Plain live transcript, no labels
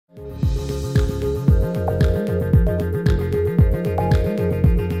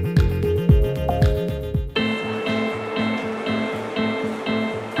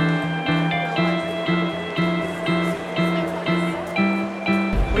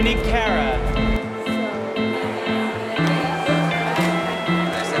We need Cara.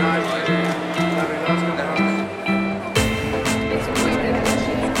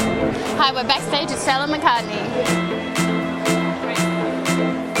 Hi, we're backstage at Stella McCartney.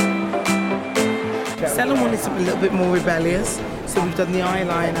 Stella wanted something a little bit more rebellious, so we've done the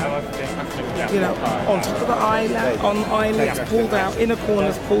eyeliner, you know, on top of the eyelids, pulled out, inner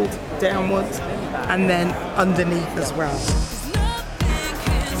corners pulled downwards, and then underneath as well.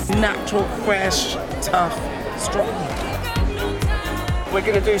 Natural, fresh, tough, strong. We're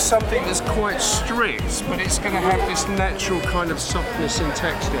going to do something that's quite strict, but it's going to have this natural kind of softness and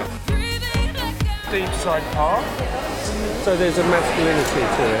texture. Deep side part, so there's a masculinity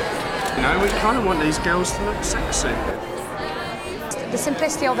to it. You know, we kind of want these girls to look sexy. The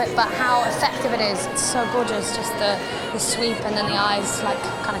simplicity of it, but how effective it is. It's so gorgeous, just the sweep and then the eyes, like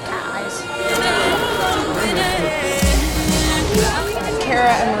kind of cat eyes.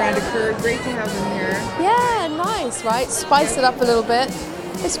 Cara and Miranda Kerr, great to have them here. Yeah, nice, right? Spice it up a little bit.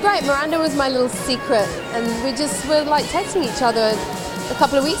 It's great. Miranda was my little secret, and we just were like texting each other a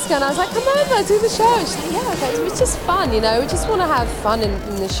couple of weeks ago, and I was like, come over, do the show. She's like, yeah, okay. It was just fun, you know. We just want to have fun in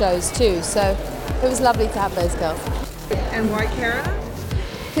the shows too, so it was lovely to have those girls. And why Cara?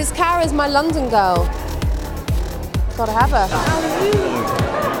 Because Cara's my London girl. Gotta have her.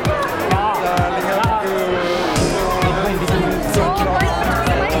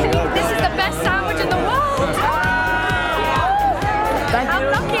 This is the best sandwich in the world! How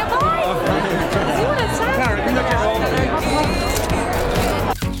lucky am I? You want a sandwich?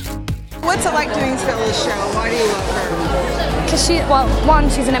 What's it like doing Stella's show? Why do you love her? Because well, one,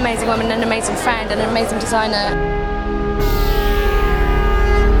 she's an amazing woman, an amazing friend, and an amazing designer.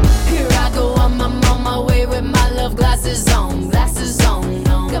 Here I go, I'm on my way with my love glasses on,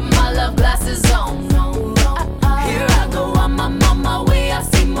 got my love glasses on. Here I go, I'm on my way, I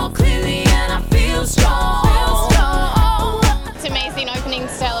see more clearly and I feel strong. It's amazing opening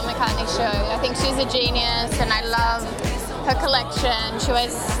Stella McCartney show. I think she's a genius and I love her collection. She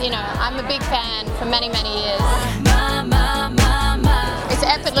was, you know, I'm a big fan for many, many years. It's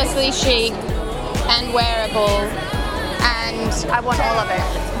effortlessly chic and wearable, and I want all of it.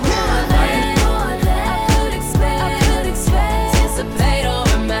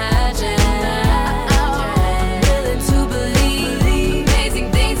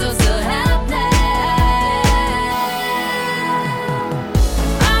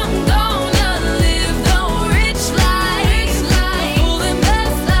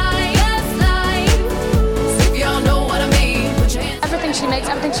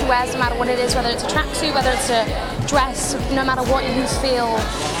 Everything she wears, no matter what it is, whether it's a tracksuit, whether it's a dress, no matter what you feel,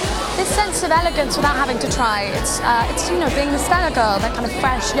 this sense of elegance without having to try. It's you know, being the Stella girl, that kind of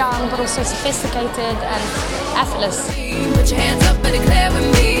fresh, young, but also sophisticated and effortless. Put your hands up and declare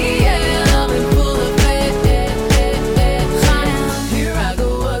with me, yeah, I'm full of it. Here I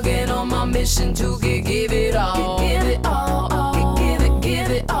go again on my mission to give it all. Give it all. Give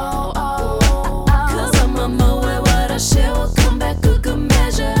it all. 'Cause I'm on my way, what I share will come back good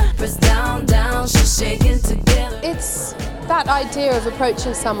measure. Press down, she's shaking together. It's that idea of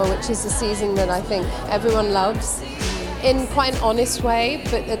approaching summer, which is a season that I think everyone loves, in quite an honest way,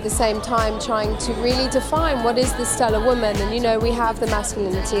 but at the same time trying to really define what is the Stella woman. And you know, we have the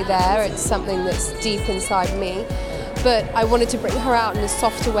masculinity there, it's something that's deep inside me, but I wanted to bring her out in a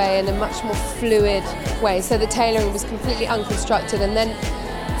softer way, in a much more fluid way, so the tailoring was completely unconstructed. And then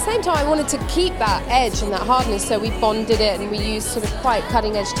at the same time I wanted to keep that edge and that hardness, so we bonded it and we used sort of quite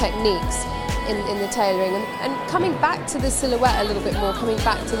cutting edge techniques in the tailoring, and coming back to the silhouette a little bit more, coming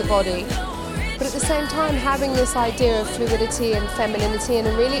back to the body, but at the same time having this idea of fluidity and femininity in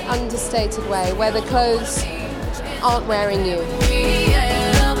a really understated way, where the clothes aren't wearing you.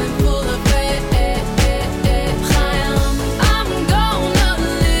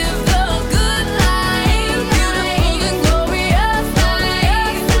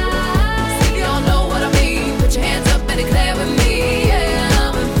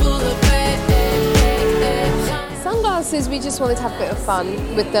 We just wanted to have a bit of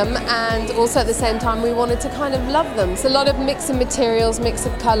fun with them, and also at the same time we wanted to kind of love them. So a lot of mix of materials, mix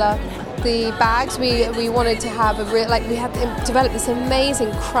of colour. The bags, we wanted to have a real, like we had developed this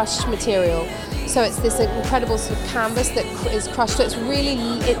amazing crushed material. So it's this incredible sort of canvas that is crushed, so it's really,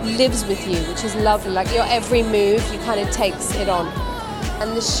 it lives with you, which is lovely. Like your every move, you kind of takes it on.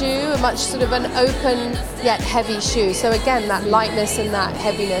 And the shoe, a much sort of an open yet heavy shoe. So again, that lightness and that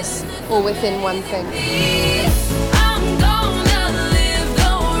heaviness all within one thing.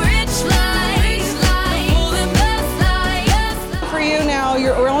 For you now,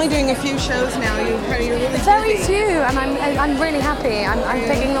 now we're only doing a few shows now. You're really Very busy. few, and I'm really happy. I'm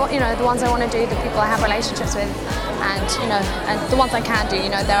picking the ones I want to do, the people I have relationships with, and and the ones I can do.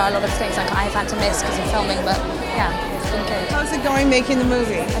 There are a lot of things I've had to miss because of filming, but yeah, it's been good. How's it going making the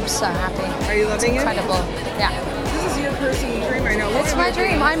movie? I'm so happy. Are you loving it's it? incredible. Yeah. This is your personal dream, I know. It's my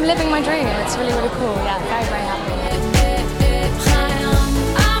dream. I'm living my dream. It's really, really cool. Yeah, very, very happy.